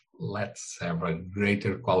let's have a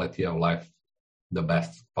greater quality of life, the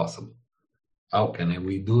best possible. How can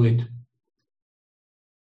we do it?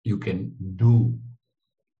 You can do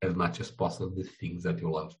as much as possible the things that you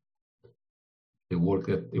love. The work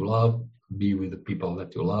that you love, be with the people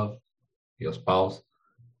that you love, your spouse,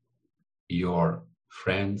 your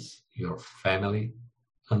friends, your family,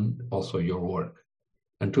 and also your work.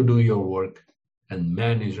 And to do your work and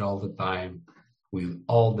manage all the time with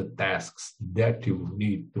all the tasks that you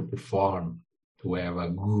need to perform to have a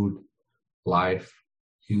good life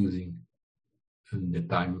using the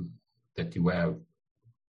time that you have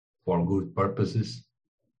for good purposes,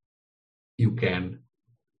 you can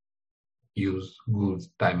use good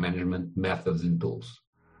time management methods and tools.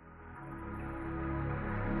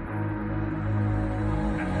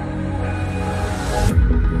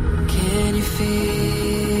 Can you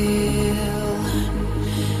feel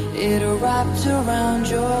it wrapped around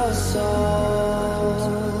your soul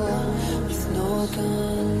with no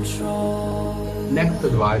control? Next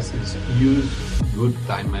advice is use good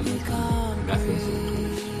time management methods and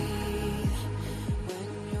tools.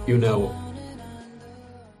 You know,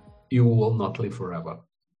 you will not live forever.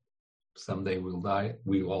 Someday we'll die,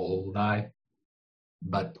 we all will die.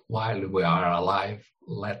 But while we are alive,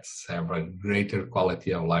 let's have a greater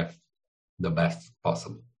quality of life, the best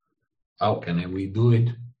possible. How can we do it?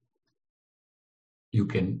 You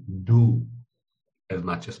can do as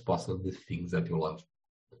much as possible the things that you love.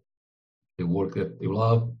 The work that you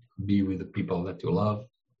love, be with the people that you love,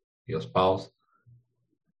 your spouse,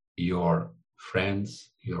 your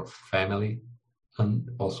friends, your family, and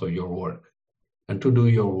also your work. And to do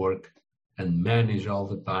your work and manage all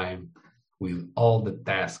the time with all the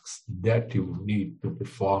tasks that you need to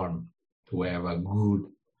perform to have a good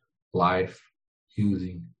life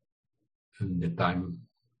using the time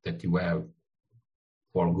that you have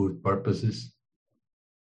for good purposes,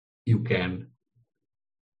 you can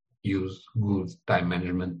use good time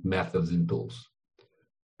management methods and tools.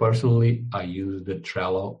 Personally, I use the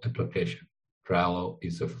Trello application. Trello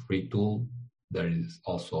is a free tool. There is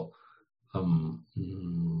also a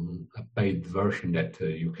paid version that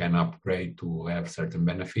you can upgrade to have certain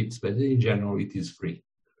benefits, but in general it is free.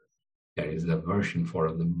 There is a version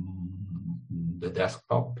for the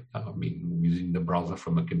desktop, using the browser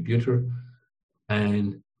from a computer,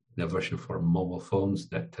 and the version for mobile phones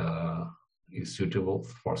that is suitable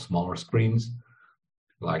for smaller screens,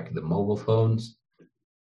 like the mobile phones.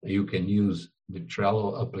 You can use the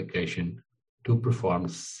Trello application to perform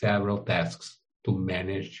several tasks to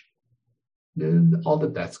manage all the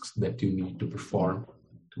tasks that you need to perform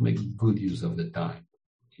to make good use of the time.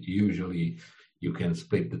 Usually you can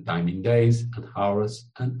split the time in days and hours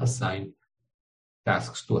and assign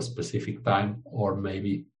tasks to a specific time, or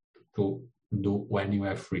maybe to do when you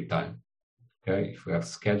have free time. Okay, if you have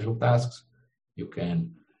scheduled tasks, you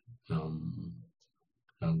can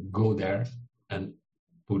go there and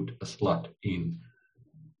put a slot in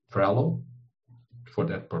Trello for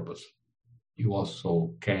that purpose. You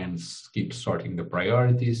also can keep sorting the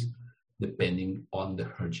priorities depending on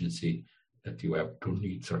the urgency that you have to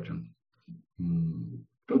need to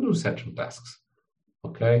do certain tasks.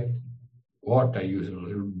 Okay, what I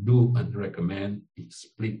usually do and recommend is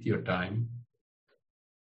split your time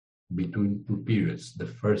between two periods. The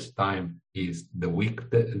first time is the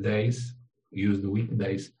weekdays. Use the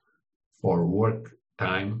weekdays for work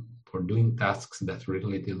time, for doing tasks that are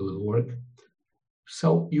related with work.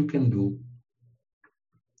 So you can do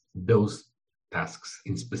those tasks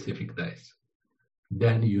in specific days.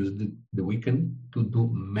 Then use the weekend to do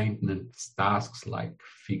maintenance tasks like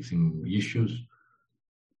fixing issues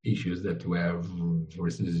that you have, for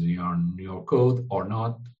instance, in your code or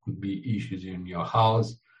not. Could be issues in your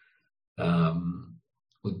house.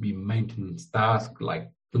 Could be maintenance tasks like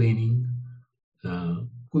cleaning.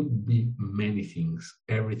 Could be many things,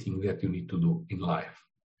 everything that you need to do in life.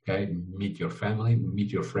 Okay, meet your family,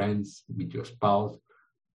 meet your friends, meet your spouse,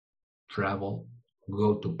 travel,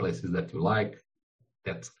 go to places that you like.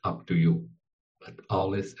 That's up to you. But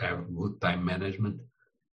always have good time management,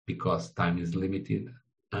 because time is limited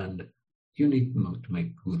and you need to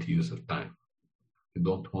make good use of time. You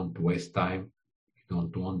don't want to waste time. You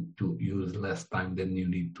don't want to use less time than you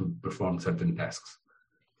need to perform certain tasks.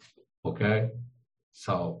 Okay?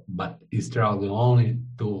 So, but is Trello the only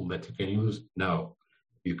tool that you can use? No.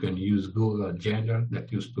 You can use Google Agenda,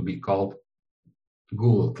 that used to be called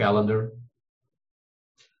Google Calendar.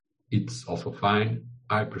 It's also fine.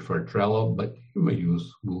 I prefer Trello, but you may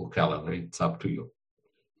use Google Calendar. It's up to you.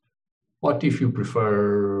 What if you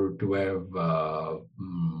prefer to have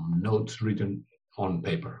notes written on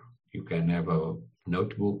paper? You can have a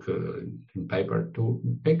notebook, in paper to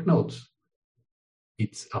take notes.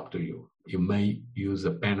 It's up to you. You may use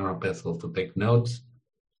a pen or a pencil to take notes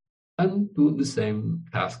and do the same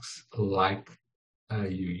tasks like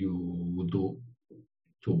you do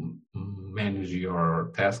to manage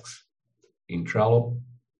your tasks in Trello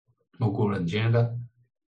or Google Agenda.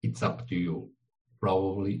 It's up to you.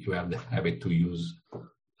 Probably you have the habit to use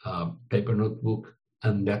paper notebook,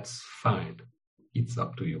 and that's fine. It's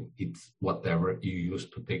up to you. It's whatever you use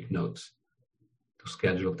to take notes, to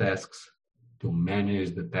schedule tasks, to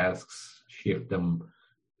manage the tasks, shift them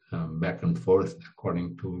back and forth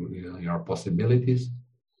according to your possibilities.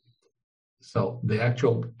 So the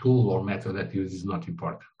actual tool or method that you use is not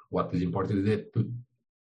important. What is important is to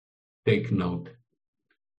take note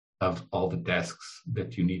of all the tasks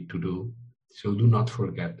that you need to do. So do not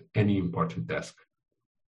forget any important task.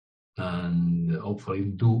 And hopefully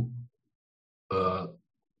do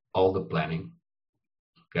all the planning.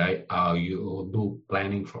 Okay, you do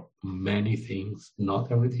planning for many things,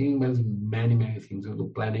 not everything, but many things. You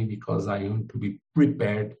do planning because I want to be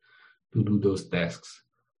prepared to do those tasks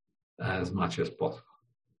as much as possible.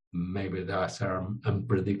 Maybe there are some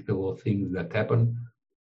unpredictable things that happen.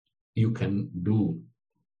 You can do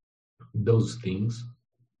those things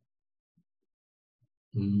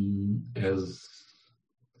as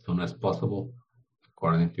soon as possible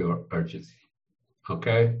according to your urgency.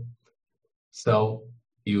 Okay, so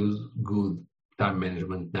use good time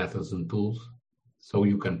management methods and tools so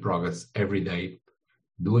you can progress every day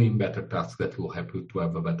doing better tasks that will help you to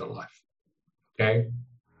have a better life. Okay?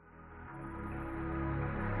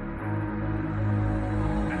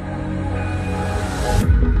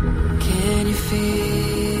 Can you feel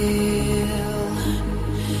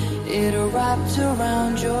it wrapped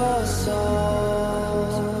around your soul?